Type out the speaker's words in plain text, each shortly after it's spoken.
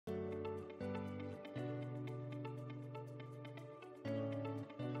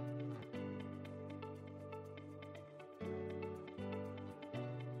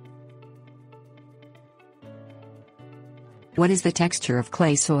What is the texture of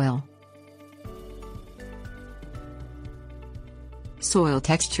clay soil? Soil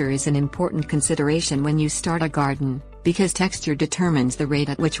texture is an important consideration when you start a garden, because texture determines the rate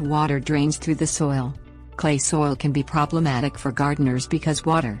at which water drains through the soil. Clay soil can be problematic for gardeners because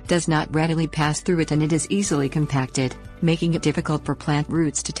water does not readily pass through it and it is easily compacted, making it difficult for plant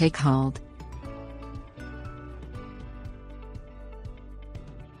roots to take hold.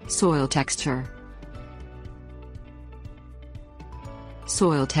 Soil texture.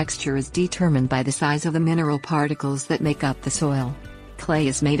 Soil texture is determined by the size of the mineral particles that make up the soil. Clay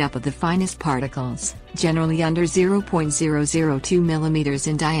is made up of the finest particles, generally under 0.002 mm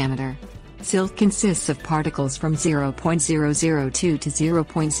in diameter. Silt consists of particles from 0.002 to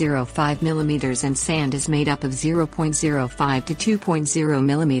 0.05 mm and sand is made up of 0.05 to 2.0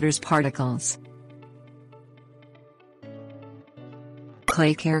 mm particles.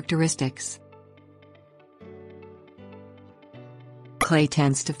 Clay characteristics. Clay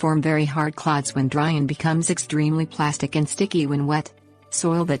tends to form very hard clods when dry and becomes extremely plastic and sticky when wet.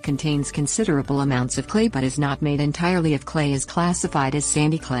 Soil that contains considerable amounts of clay but is not made entirely of clay is classified as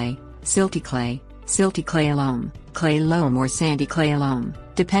sandy clay, silty clay loam or sandy clay loam,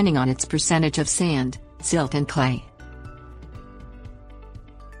 depending on its percentage of sand, silt and clay.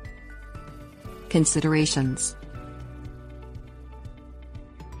 Considerations.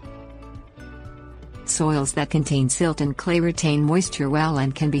 Soils that contain silt and clay retain moisture well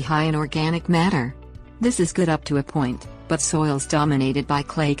and can be high in organic matter. This is good up to a point, but soils dominated by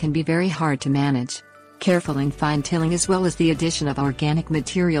clay can be very hard to manage. Careful and fine tilling as well as the addition of organic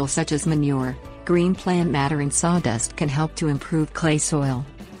material such as manure, green plant matter and sawdust can help to improve clay soil.